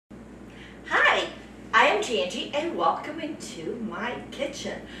I'm Angie and welcome into my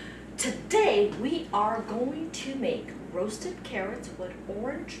kitchen. Today we are going to make roasted carrots with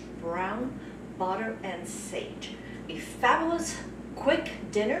orange, brown, butter, and sage. A fabulous quick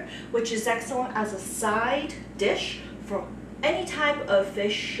dinner which is excellent as a side dish for any type of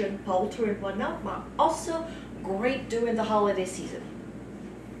fish and poultry and whatnot, but also great during the holiday season.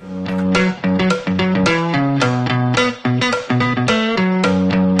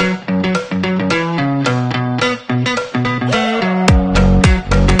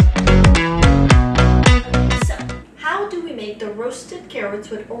 Roasted carrots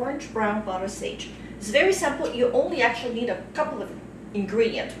with orange, brown, butter, sage. It's very simple. You only actually need a couple of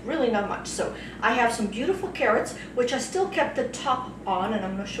ingredients, really not much. So I have some beautiful carrots, which I still kept the top on, and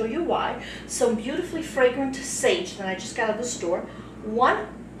I'm going to show you why. Some beautifully fragrant sage that I just got out of the store. One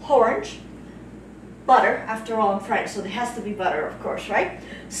orange, butter, after all I'm French, so there has to be butter, of course, right?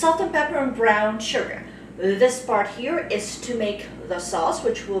 Salt and pepper and brown sugar. This part here is to make the sauce,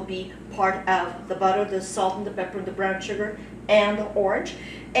 which will be part of the butter, the salt and the pepper and the brown sugar and the orange.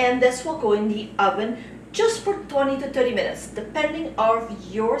 And this will go in the oven just for 20 to 30 minutes, depending on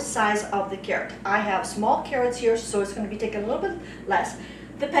your size of the carrot. I have small carrots here, so it's going to be taking a little bit less.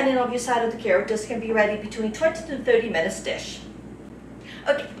 Depending on your size of the carrot, this can be ready between 20 to 30 minutes dish.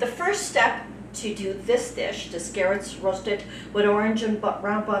 Okay, the first step to do this dish, this carrots roasted with orange and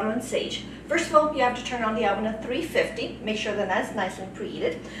brown butter and sage. First of all, you have to turn on the oven at 350. Make sure that that's nice and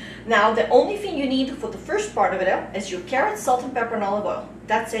preheated. Now, the only thing you need for the first part of it is your carrots, salt and pepper, and olive oil.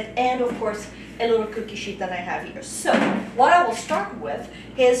 That's it, and of course, a little cookie sheet that I have here. So, what I will start with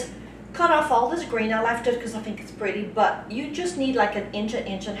is cut off all this green. I left it because I think it's pretty, but you just need like an inch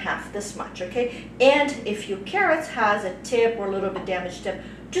and a half, this much, okay? And if your carrots has a tip or a little bit damaged tip,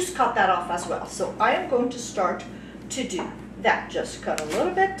 just cut that off as well. So I am going to start to do that. Just cut a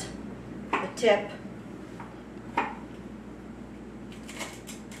little bit, the tip.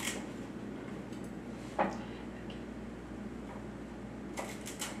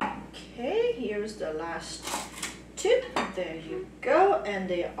 Okay, here's the last two. There you go, and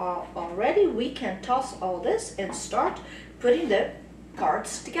they are all ready. We can toss all this and start putting the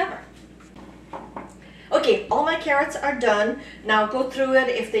carrots together. Okay, all my carrots are done. Now go through it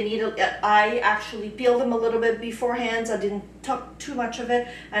if they need I actually peeled them a little bit beforehand. I didn't tuck too much of it,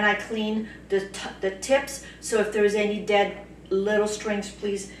 and I cleaned the tips. So if there's any dead little strings,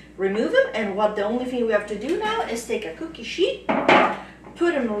 please remove them. And the only thing we have to do now is take a cookie sheet,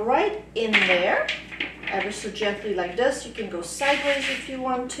 put them right in there, ever so gently like this. You can go sideways if you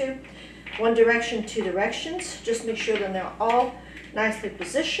want to. One direction, two directions. Just make sure that they're all nicely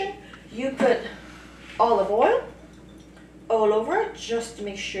positioned. You put olive oil all over it, just to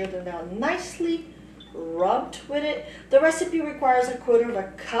make sure that they're nicely rubbed with it. The recipe requires a quarter of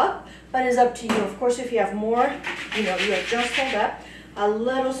a cup, but it's up to you. Of course, if you have more, you adjust all that. A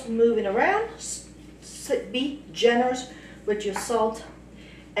little moving around. Be generous with your salt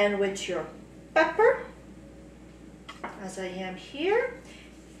and with your pepper, as I am here.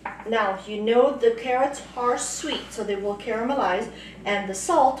 Now, the carrots are sweet, so they will caramelize, and the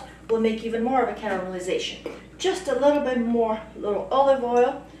salt will make even more of a caramelization. Just a little bit more, little olive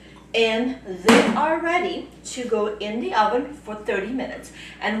oil, and they are ready to go in the oven for 30 minutes.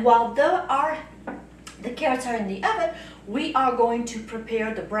 And while the carrots are in the oven, we are going to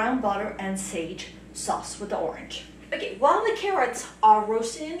prepare the brown butter and sage sauce with the orange. Okay, while the carrots are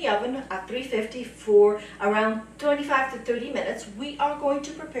roasting in the oven at 350 for around 25 to 30 minutes, we are going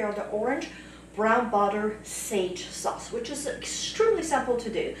to prepare the orange, brown butter, sage sauce, which is extremely simple to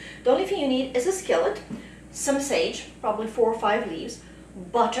do. The only thing you need is a skillet, some sage, probably 4 or 5 leaves,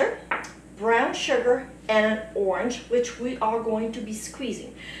 butter, brown sugar, and an orange, which we are going to be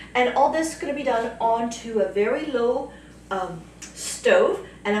squeezing. And all this is going to be done onto a very low stove,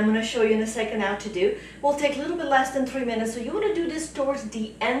 and I'm going to show you in a second how to do. Will take a little bit less than 3 minutes, so you want to do this towards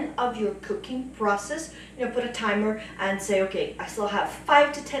the end of your cooking process. Put a timer and say, okay, I still have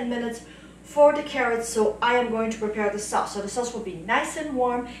 5 to 10 minutes for the carrots, so I am going to prepare the sauce. So the sauce will be nice and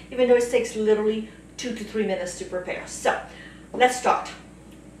warm, even though it takes literally 2 to 3 minutes to prepare. So let's start.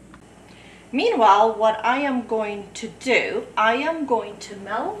 Meanwhile, what I am going to do, I am going to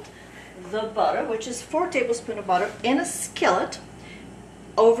melt the butter, which is 4 tablespoons of butter, in a skillet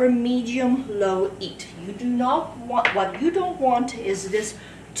over medium-low heat. What you don't want is this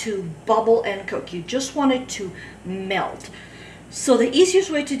to bubble and cook. You just want it to melt. So the easiest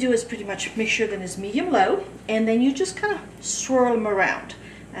way to do is pretty much make sure that it's medium-low, and then you just kind of swirl them around.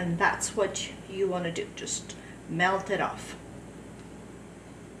 And that's what you want to do. Just melt it off.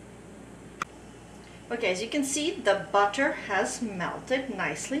 Okay, as you can see, the butter has melted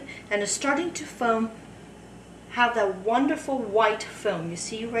nicely and is starting to foam have that wonderful white foam. You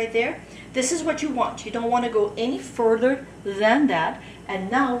see right there? This is what you want. You don't want to go any further than that.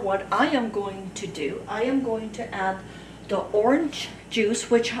 And now what I am going to do, I am going to add the orange juice,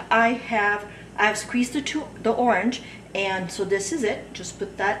 which I've squeezed the orange, and so this is it. Just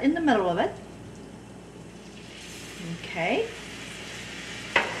put that in the middle of it. Okay.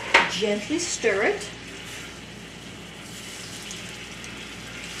 Gently stir it.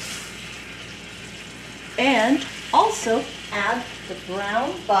 And also add the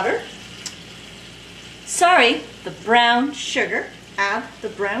brown butter. Sorry, the brown sugar. Add the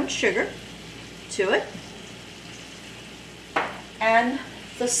brown sugar to it. And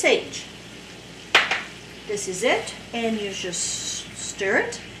the sage. This is it, and you just stir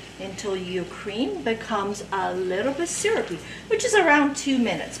it until your cream becomes a little bit syrupy, which is around 2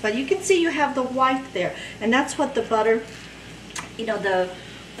 minutes. But you can see you have the white there, and that's what the butter, you know,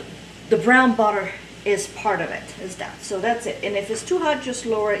 the brown butter is part of it, is that. So that's it. And if it's too hot, just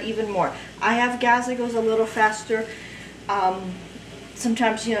lower it even more. I have gas that goes a little faster.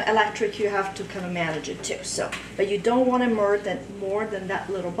 Sometimes, you know, electric, you have to kind of manage it too. So, but you don't want to more than that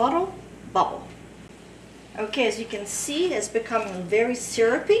little bubble. Okay, as you can see, it's becoming very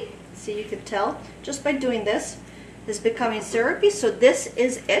syrupy. See, you can tell just by doing this, it's becoming syrupy. So this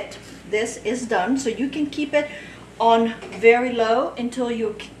is it. This is done. So you can keep it on very low until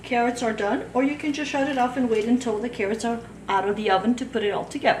your carrots are done, or you can just shut it off and wait until the carrots are out of the oven to put it all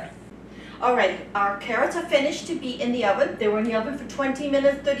together. Alright, our carrots are finished to be in the oven. They were in the oven for 20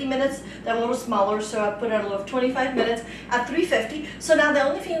 minutes, 30 minutes. They're a little smaller, so I put out a little 25 minutes at 350. So now the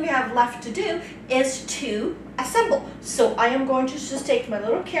only thing we have left to do is to assemble. So I am going to just take my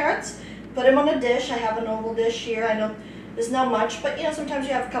little carrots, put them on a dish. I have an oval dish here. I know there's not much, but you know, sometimes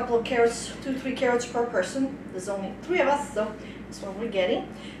you have a couple of carrots, 2-3 carrots per person. There's only 3 of us, so that's what we're getting.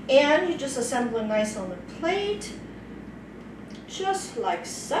 And you just assemble it nice on the plate, just like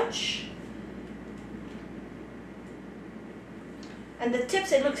such. And the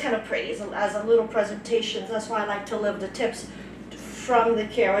tips, it looks kind of pretty as a little presentation. That's why I like to leave the tips from the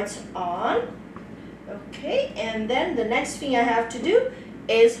carrots on. Okay, and then the next thing I have to do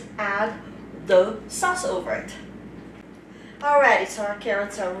is add the sauce over it. Alrighty, so our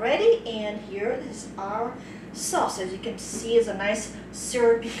carrots are ready, and here is our sauce. As you can see, it's a nice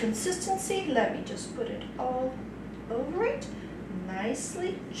syrupy consistency. Let me just put it all over it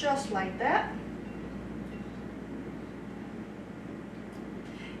nicely, just like that.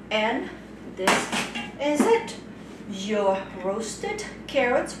 And this is it. Your roasted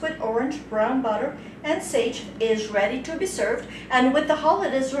carrots with orange, brown butter, and sage is ready to be served. And with the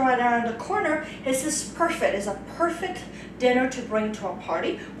holidays right around the corner, this is perfect. It's a perfect dinner to bring to a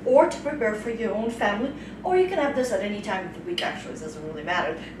party or to prepare for your own family. Or you can have this at any time of the week, actually. It doesn't really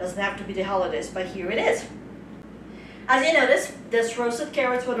matter. It doesn't have to be the holidays, but here it is. As you notice, this roasted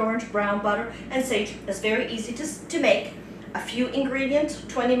carrots with orange, brown butter, and sage is very easy to make. A few ingredients,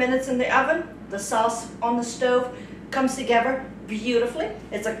 20 minutes in the oven, the sauce on the stove, comes together beautifully.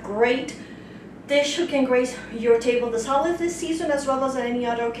 It's a great dish who can grace your table this holiday season as well as at any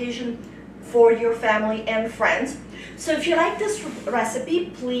other occasion for your family and friends. So if you like this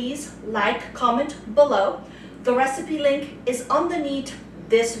recipe, please like, comment below. The recipe link is underneath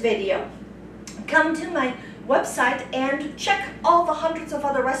this video. Come to my website and check all the hundreds of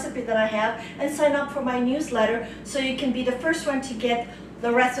other recipes that I have and sign up for my newsletter so you can be the first one to get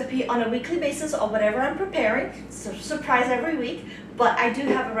the recipe on a weekly basis or whatever I'm preparing. It's a surprise every week, but I do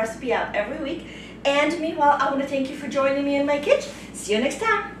have a recipe out every week. And meanwhile, I want to thank you for joining me in my kitchen. See you next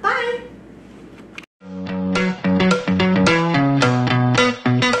time. Bye!